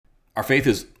Our faith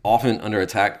is often under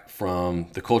attack from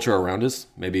the culture around us,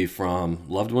 maybe from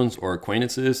loved ones or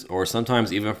acquaintances, or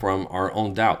sometimes even from our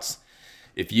own doubts.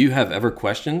 If you have ever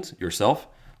questioned yourself,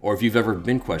 or if you've ever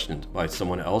been questioned by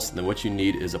someone else, then what you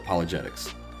need is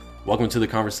apologetics. Welcome to the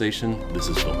conversation. This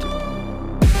is Filter.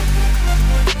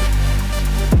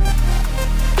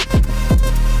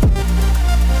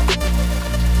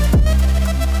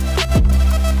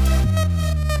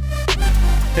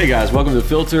 Hey guys, welcome to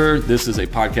Filter. This is a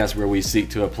podcast where we seek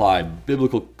to apply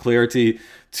biblical clarity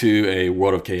to a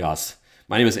world of chaos.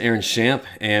 My name is Aaron Shamp,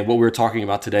 and what we're talking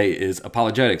about today is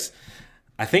apologetics.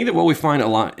 I think that what we find a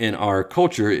lot in our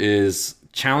culture is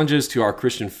challenges to our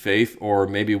Christian faith, or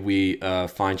maybe we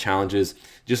find challenges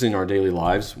just in our daily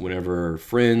lives whenever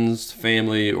friends,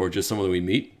 family, or just someone that we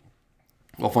meet.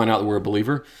 We'll find out that we're a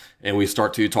believer, and we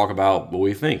start to talk about what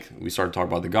we think. We start to talk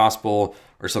about the gospel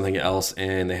or something else,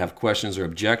 and they have questions or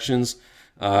objections.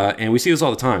 And we see this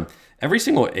all the time. Every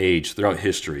single age throughout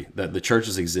history that the church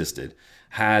has existed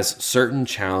has certain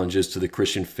challenges to the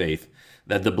Christian faith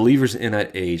that the believers in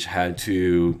that age had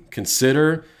to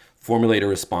consider, formulate a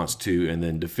response to, and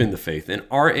then defend the faith. And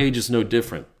our age is no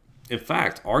different. In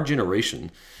fact, our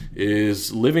generation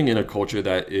is living in a culture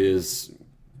that is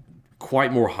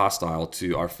quite more hostile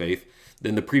to our faith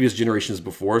than the previous generations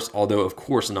before us, although of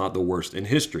course not the worst in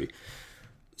history.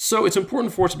 So it's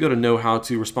important for us to be able to know how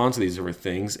to respond to these different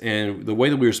things, and the way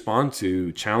that we respond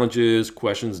to challenges,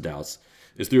 questions, doubts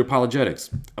is through apologetics.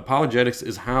 Apologetics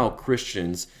is how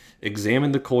Christians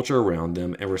examine the culture around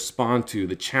them and respond to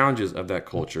the challenges of that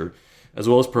culture, as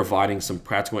well as providing some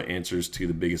practical answers to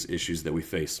the biggest issues that we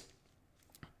face.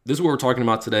 This is what we're talking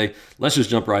about today. Let's just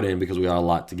jump right in because we got a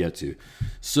lot to get to.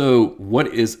 So what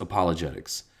is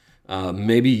apologetics?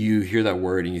 Maybe you hear that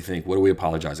word and you think, what are we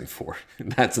apologizing for?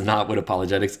 That's not what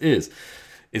apologetics is.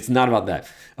 It's not about that.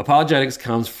 Apologetics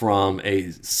comes from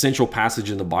a central passage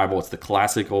in the Bible. It's the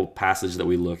classical passage that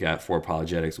we look at for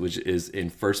apologetics, which is in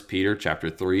 1 Peter chapter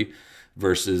 3,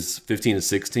 verses 15 and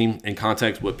 16. In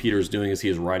context, what Peter is doing is he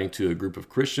is writing to a group of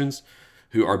Christians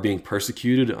who are being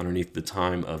persecuted underneath the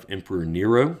time of Emperor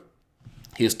Nero.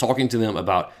 He is talking to them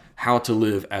about how to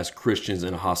live as Christians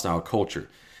in a hostile culture.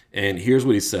 And here's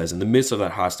what he says in the midst of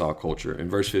that hostile culture in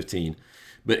verse 15.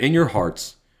 But in your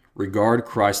hearts, regard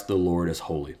Christ the Lord as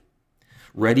holy,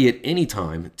 ready at any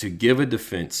time to give a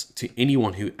defense to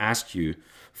anyone who asks you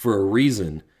for a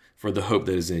reason for the hope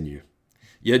that is in you.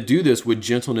 Yet do this with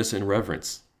gentleness and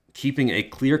reverence, keeping a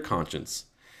clear conscience,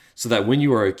 so that when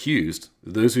you are accused,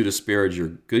 those who disparage your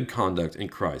good conduct in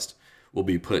Christ will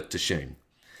be put to shame.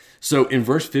 So in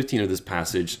verse 15 of this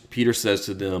passage, Peter says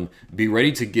to them, be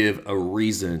ready to give a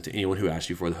reason to anyone who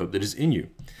asks you for the hope that is in you.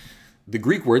 The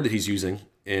Greek word that he's using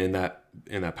in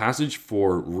that passage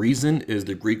for reason is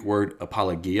the Greek word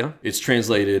apologia. It's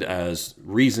translated as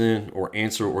reason or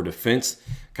answer or defense.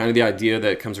 Kind of the idea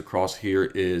that comes across here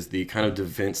is the kind of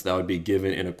defense that would be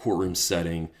given in a courtroom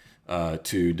setting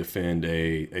to defend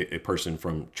a person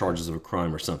from charges of a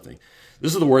crime or something.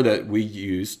 This is the word that we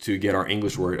use to get our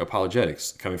English word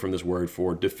apologetics, coming from this word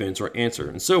for defense or answer,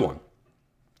 and so on.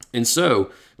 And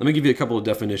so, let me give you a couple of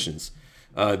definitions.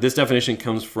 This definition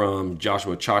comes from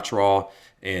Joshua Chocraw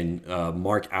and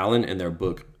Mark Allen in their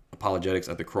book, Apologetics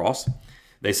at the Cross.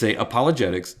 They say,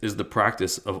 apologetics is the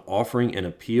practice of offering an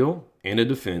appeal and a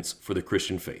defense for the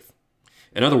Christian faith.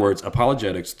 In other words,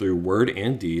 apologetics through word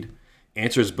and deed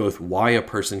answers both why a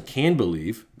person can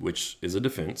believe, which is a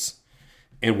defense,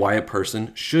 and why a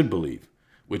person should believe,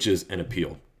 which is an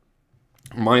appeal.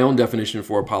 My own definition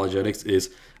for apologetics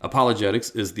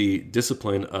is the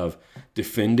discipline of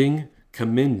defending,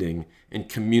 commending, and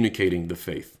communicating the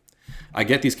faith. I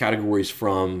get these categories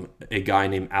from a guy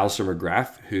named Alistair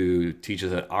McGrath, who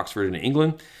teaches at Oxford in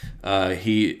England.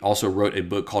 He also wrote a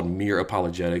book called Mere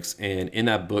Apologetics, and in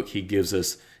that book, he gives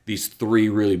us these three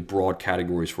really broad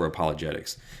categories for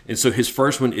apologetics. And so his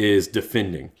first one is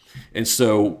defending. And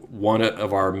so one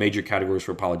of our major categories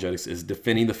for apologetics is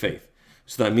defending the faith.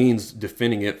 So that means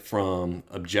defending it from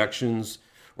objections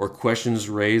or questions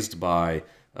raised by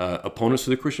opponents to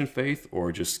the Christian faith,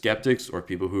 or just skeptics or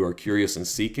people who are curious and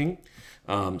seeking.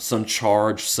 Some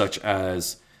charge such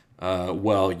as,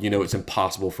 it's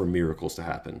impossible for miracles to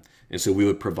happen. And so we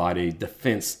would provide a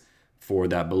defense for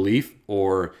that belief,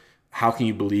 or how can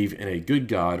you believe in a good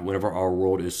God whenever our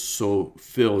world is so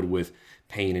filled with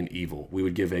pain and evil? We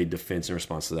would give a defense in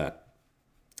response to that.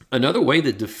 Another way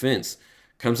that defense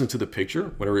comes into the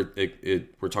picture whenever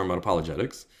we're talking about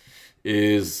apologetics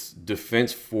is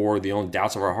defense for the own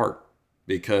doubts of our heart.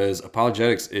 Because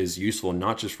apologetics is useful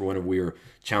not just for when we are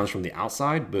challenged from the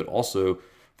outside, but also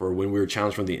for when we are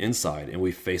challenged from the inside and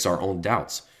we face our own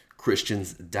doubts.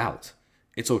 Christians doubt.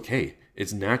 It's okay.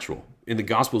 It's natural. In the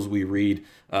Gospels, we read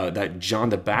that John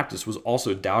the Baptist was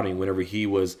also doubting whenever he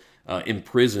was in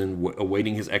prison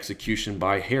awaiting his execution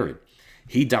by Herod.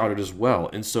 He doubted as well.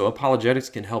 And so apologetics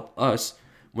can help us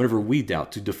whenever we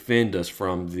doubt to defend us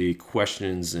from the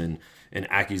questions and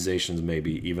accusations,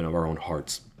 maybe even of our own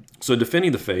hearts. So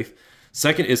defending the faith.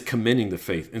 Second is commending the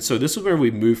faith. And so this is where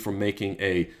we move from making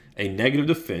a negative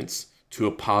defense to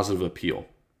a positive appeal.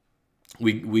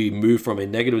 We move from a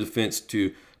negative defense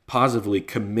to positively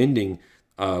commending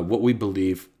what we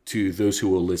believe to those who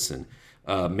will listen,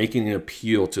 making an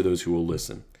appeal to those who will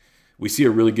listen. We see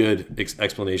a really good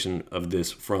explanation of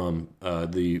this from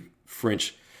the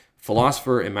French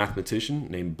philosopher and mathematician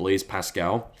named Blaise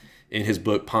Pascal. In his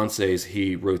book Pensées,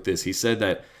 he wrote this. He said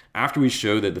that after we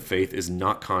show that the faith is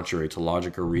not contrary to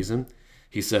logic or reason,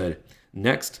 he said,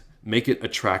 next, make it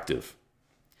attractive.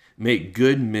 Make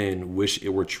good men wish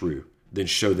it were true, then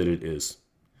show that it is.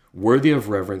 Worthy of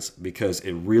reverence because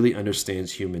it really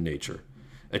understands human nature.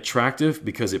 Attractive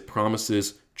because it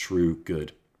promises true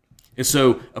good. And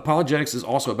so apologetics is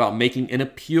also about making an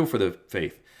appeal for the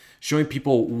faith, showing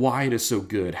people why it is so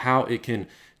good, how it can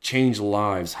change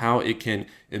lives, how it can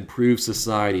improve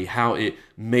society, how it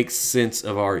makes sense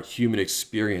of our human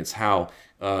experience, how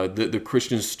the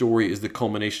Christian story is the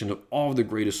culmination of all of the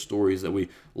greatest stories that we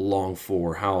long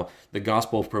for, how the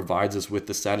gospel provides us with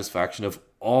the satisfaction of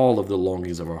all of the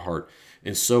longings of our heart,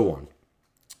 and so on.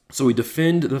 So we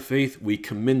defend the faith, we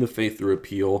commend the faith through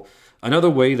appeal. Another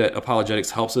way that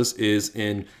apologetics helps us is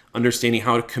in understanding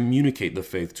how to communicate the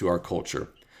faith to our culture.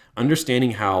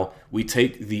 Understanding how we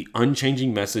take the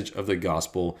unchanging message of the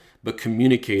gospel, but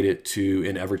communicate it to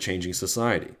an ever-changing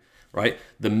society, right?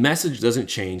 The message doesn't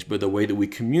change, but the way that we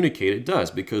communicate it does,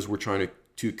 because we're trying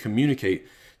to communicate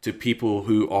to people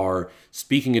who are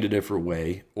speaking in a different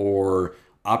way or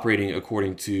operating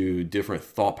according to different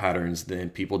thought patterns than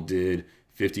people did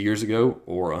 50 years ago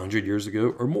or 100 years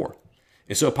ago or more.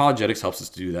 And so apologetics helps us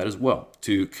to do that as well,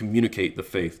 to communicate the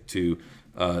faith to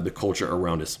the culture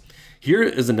around us. Here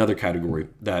is another category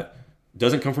that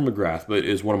doesn't come from McGrath, but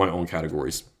is one of my own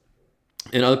categories.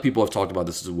 And other people have talked about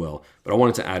this as well, but I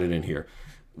wanted to add it in here,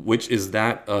 which is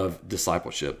that of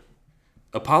discipleship.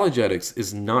 Apologetics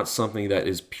is not something that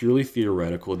is purely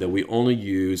theoretical that we only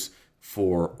use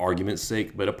for argument's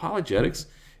sake, but apologetics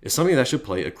is something that should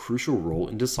play a crucial role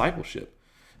in discipleship.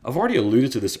 I've already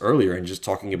alluded to this earlier in just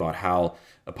talking about how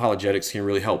apologetics can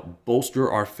really help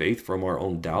bolster our faith from our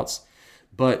own doubts.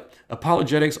 But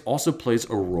apologetics also plays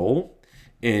a role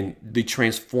in the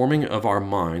transforming of our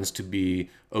minds to be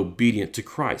obedient to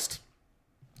Christ.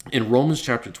 In Romans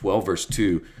chapter 12, verse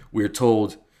 2, we are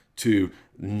told to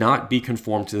not be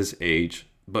conformed to this age,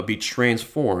 but be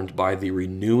transformed by the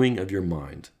renewing of your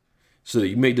mind, so that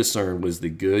you may discern what is the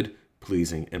good,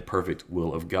 pleasing, and perfect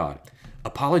will of God.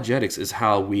 Apologetics is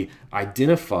how we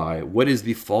identify what is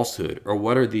the falsehood or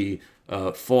what are the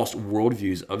false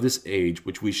worldviews of this age,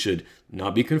 which we should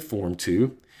not be conformed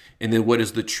to, and then what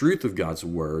is the truth of God's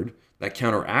word that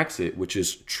counteracts it, which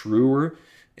is truer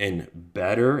and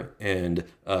better and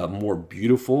more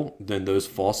beautiful than those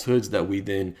falsehoods that we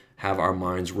then have our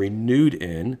minds renewed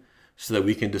in, so that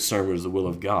we can discern what is the will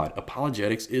of God.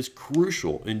 Apologetics is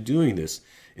crucial in doing this.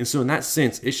 And so in that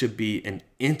sense, it should be an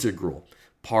integral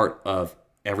part of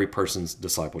every person's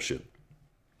discipleship.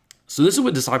 So this is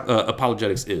what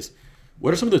apologetics is.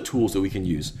 What are some of the tools that we can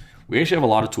use? We actually have a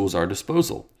lot of tools at our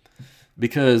disposal,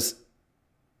 because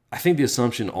I think the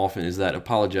assumption often is that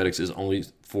apologetics is only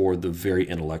for the very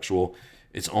intellectual.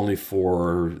 It's only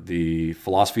for the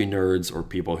philosophy nerds or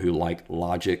people who like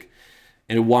logic.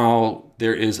 And while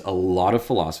there is a lot of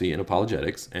philosophy in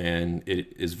apologetics, and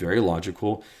it is very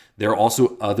logical, there are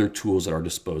also other tools at our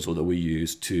disposal that we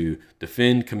use to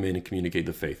defend, commend, and communicate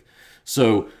the faith.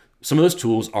 So some of those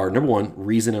tools are, number one,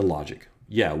 reason and logic.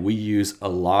 Yeah, we use a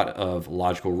lot of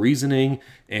logical reasoning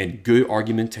and good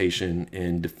argumentation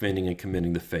in defending and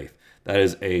commending the faith. That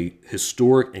is a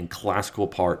historic and classical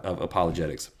part of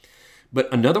apologetics. But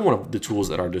another one of the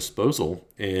tools at our disposal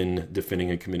in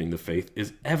defending and commending the faith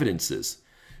is evidences.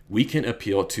 We can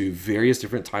appeal to various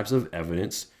different types of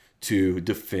evidence to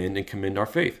defend and commend our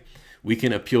faith. We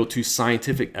can appeal to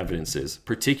scientific evidences,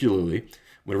 particularly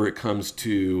whenever it comes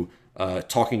to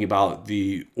talking about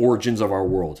the origins of our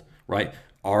world, right?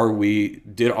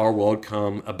 Did our world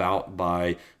come about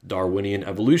by Darwinian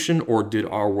evolution, or did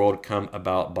our world come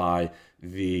about by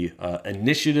the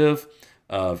initiative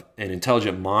of an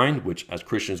intelligent mind, which as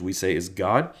Christians we say is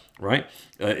God, right?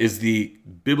 Is the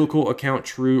biblical account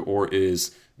true, or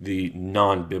is the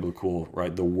non-biblical,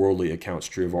 right, the worldly accounts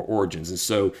true of our origins? And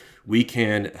so we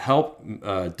can help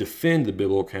defend the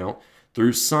biblical account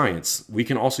through science. We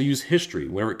can also use history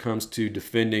whenever it comes to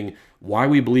defending why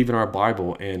we believe in our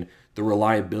Bible and the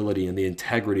reliability and the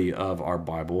integrity of our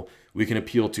Bible. We can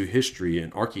appeal to history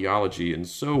and archaeology and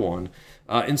so on.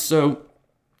 And so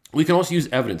we can also use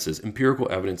evidences,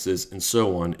 empirical evidences, and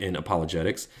so on in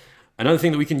apologetics. Another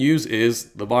thing that we can use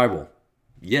is the Bible.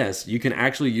 Yes, you can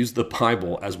actually use the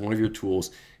Bible as one of your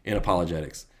tools in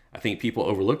apologetics. I think people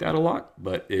overlook that a lot,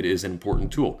 but it is an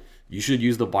important tool. You should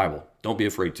use the Bible. Don't be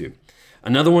afraid to.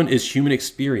 Another one is human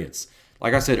experience.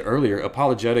 Like I said earlier,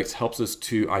 apologetics helps us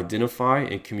to identify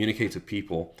and communicate to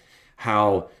people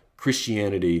how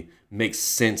Christianity makes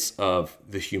sense of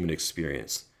the human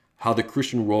experience, how the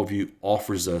Christian worldview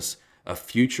offers us a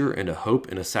future and a hope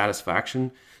and a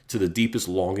satisfaction to the deepest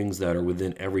longings that are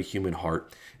within every human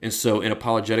heart. And so in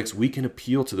apologetics, we can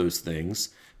appeal to those things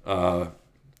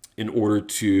in order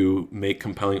to make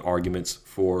compelling arguments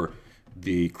for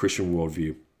the Christian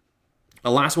worldview.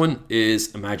 The last one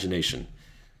is imagination.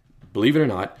 Believe it or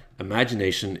not,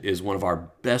 imagination is one of our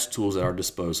best tools at our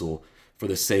disposal for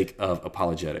the sake of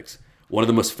apologetics. One of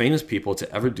the most famous people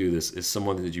to ever do this is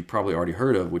someone that you probably already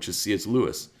heard of, which is C.S.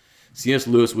 Lewis. C.S.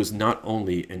 Lewis was not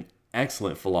only an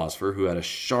excellent philosopher who had a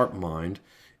sharp mind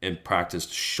and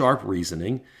practiced sharp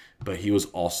reasoning, but he was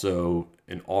also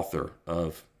an author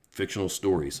of fictional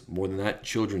stories, more than that,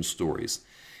 children's stories.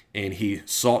 And he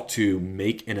sought to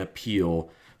make an appeal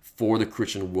for the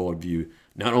Christian worldview,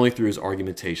 not only through his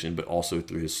argumentation, but also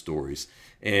through his stories.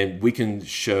 And we can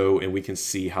show and we can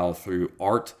see how through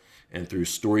art and through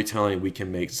storytelling, we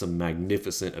can make some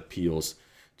magnificent appeals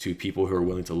to people who are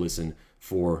willing to listen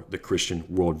for the Christian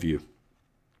worldview.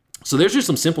 So there's just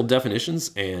some simple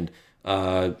definitions and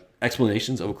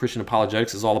explanations of what Christian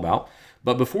apologetics is all about.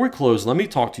 But before we close, let me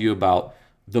talk to you about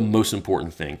the most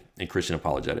important thing in Christian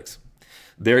apologetics.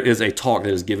 There is a talk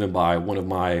that is given by one of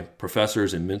my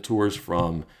professors and mentors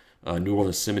from New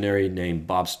Orleans Seminary named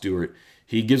Bob Stewart.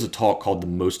 He gives a talk called The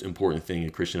Most Important Thing in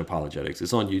Christian Apologetics.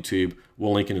 It's on YouTube.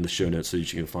 We'll link it in the show notes so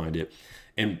that you can find it.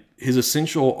 And his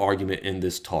essential argument in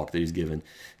this talk that he's given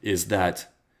is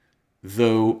that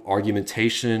though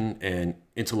argumentation and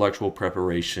intellectual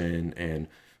preparation and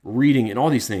reading and all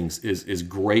these things is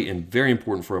great and very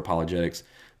important for apologetics,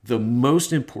 the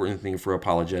most important thing for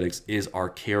apologetics is our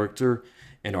character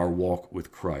and our walk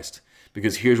with Christ.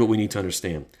 Because here's what we need to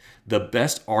understand. The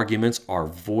best arguments are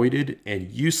voided and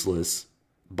useless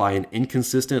by an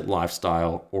inconsistent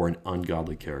lifestyle or an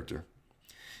ungodly character.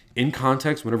 In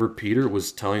context, whenever Peter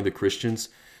was telling the Christians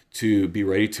to be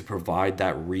ready to provide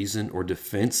that reason or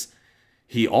defense,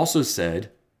 he also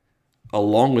said,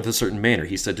 along with a certain manner,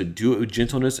 he said to do it with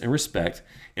gentleness and respect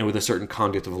and with a certain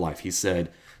conduct of life. He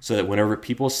said, so that whenever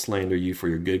people slander you for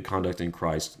your good conduct in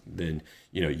Christ, then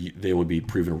they will be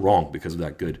proven wrong because of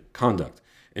that good conduct.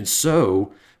 And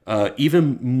so,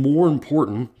 even more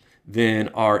important than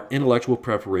our intellectual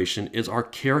preparation is our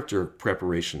character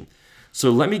preparation.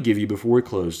 So let me give you, before we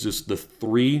close, just the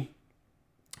three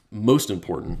most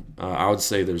important. I would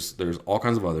say there's all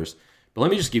kinds of others, but let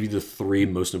me just give you the three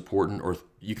most important, or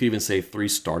you could even say three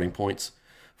starting points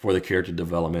for the character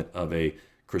development of a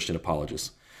Christian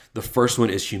apologist. The first one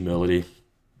is humility.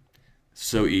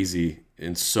 So easy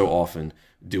and so often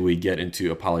do we get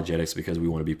into apologetics because we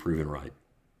want to be proven right,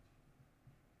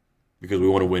 because we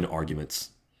want to win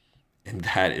arguments. And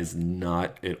that is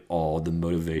not at all the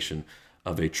motivation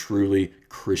of a truly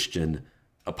Christian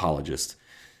apologist.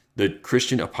 The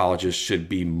Christian apologist should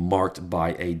be marked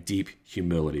by a deep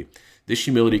humility. This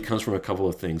humility comes from a couple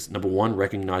of things. Number one,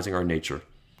 recognizing our nature,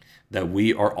 that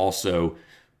we are also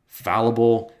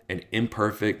fallible and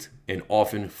imperfect and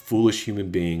often foolish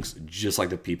human beings, just like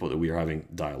the people that we are having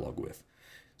dialogue with.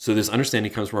 So this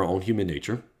understanding comes from our own human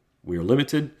nature. We are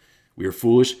limited, we are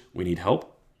foolish, we need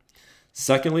help.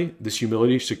 Secondly, this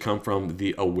humility should come from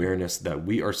the awareness that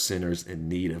we are sinners in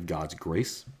need of God's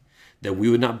grace, that we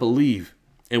would not believe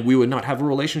and we would not have a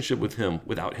relationship with Him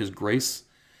without His grace,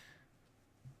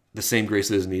 the same grace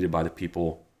that is needed by the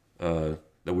people that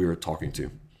we are talking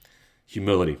to.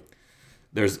 Humility.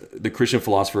 There's the Christian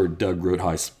philosopher Doug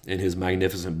Groothuis in his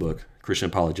magnificent book, Christian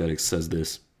Apologetics, says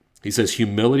this. He says,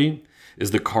 humility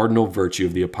is the cardinal virtue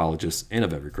of the apologist and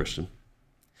of every Christian.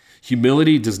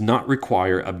 Humility does not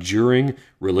require abjuring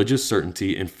religious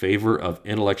certainty in favor of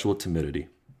intellectual timidity.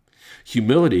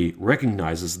 Humility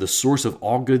recognizes the source of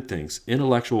all good things,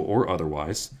 intellectual or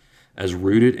otherwise, as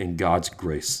rooted in God's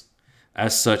grace.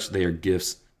 As such, they are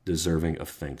gifts deserving of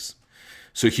thanks.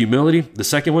 So humility, the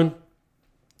second one,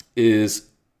 is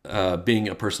being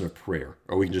a person of prayer,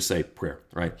 or we can just say prayer,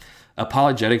 right?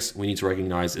 Apologetics, we need to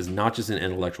recognize, is not just an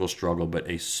intellectual struggle, but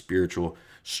a spiritual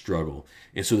struggle.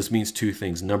 And so this means two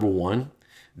things. Number one,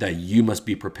 that you must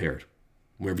be prepared.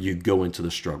 whenever you go into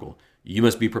the struggle. You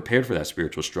must be prepared for that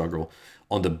spiritual struggle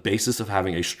on the basis of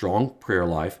having a strong prayer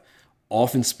life,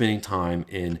 often spending time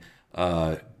in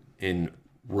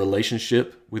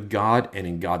relationship with God and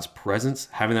in God's presence,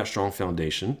 having that strong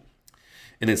foundation.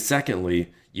 And then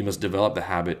secondly, you must develop the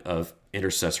habit of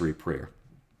intercessory prayer,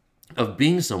 of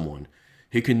being someone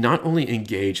who can not only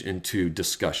engage into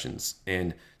discussions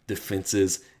and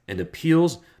defenses and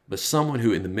appeals, but someone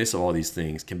who in the midst of all these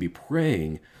things can be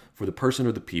praying for the person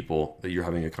or the people that you're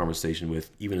having a conversation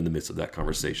with, even in the midst of that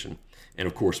conversation. And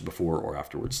of course, before or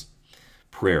afterwards.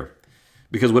 Prayer.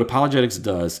 Because what apologetics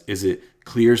does is it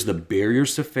clears the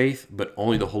barriers to faith, but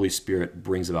only the Holy Spirit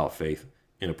brings about faith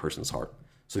in a person's heart.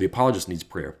 So the apologist needs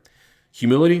prayer.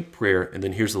 Humility, prayer, and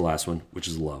then here's the last one, which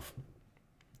is love.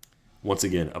 Once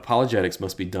again, apologetics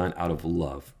must be done out of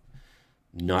love,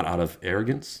 not out of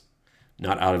arrogance,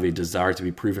 not out of a desire to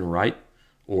be proven right,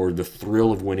 or the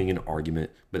thrill of winning an argument,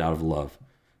 but out of love.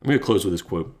 I'm going to close with this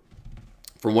quote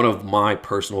from one of my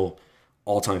personal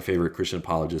all-time favorite Christian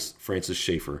apologists, Francis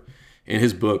Schaeffer. In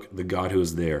his book, The God Who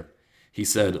Is There, he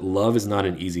said, "Love is not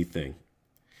an easy thing.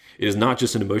 It is not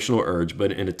just an emotional urge,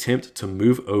 but an attempt to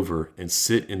move over and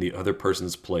sit in the other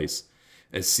person's place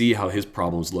and see how his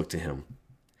problems look to him.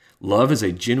 Love is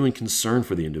a genuine concern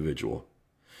for the individual.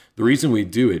 The reason we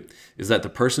do it is that the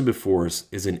person before us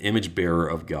is an image bearer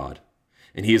of God,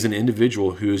 and he is an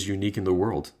individual who is unique in the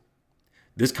world.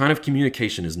 This kind of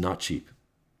communication is not cheap.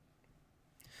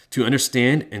 To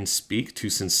understand and speak to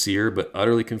sincere but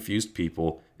utterly confused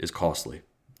people is costly.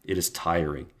 It is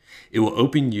tiring. It will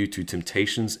open you to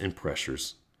temptations and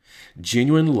pressures.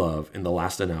 Genuine love, in the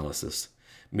last analysis,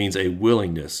 means a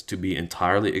willingness to be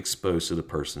entirely exposed to the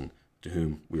person to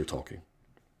whom we are talking."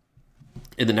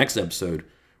 In the next episode,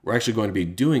 we're actually going to be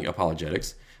doing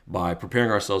apologetics by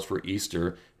preparing ourselves for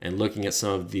Easter and looking at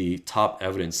some of the top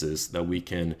evidences that we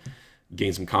can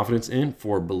gain some confidence in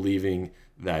for believing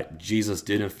that Jesus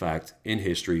did, in fact, in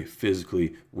history,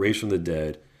 physically raise from the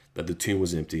dead, that the tomb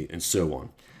was empty, and so on.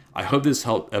 I hope this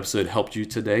episode helped you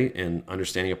today in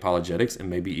understanding apologetics and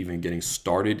maybe even getting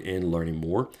started in learning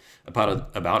more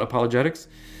about apologetics.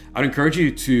 I'd encourage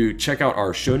you to check out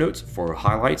our show notes for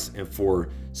highlights and for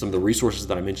some of the resources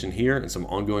that I mentioned here and some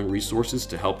ongoing resources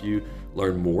to help you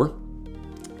learn more.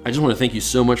 I just want to thank you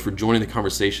so much for joining the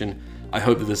conversation. I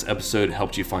hope that this episode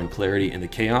helped you find clarity in the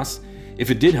chaos. If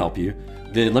it did help you,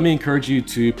 then let me encourage you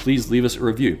to please leave us a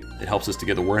review. It helps us to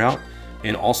get the word out,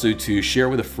 and also to share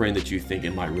with a friend that you think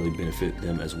it might really benefit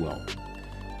them as well.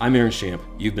 I'm Aaron Shamp.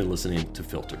 You've been listening to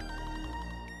Filter.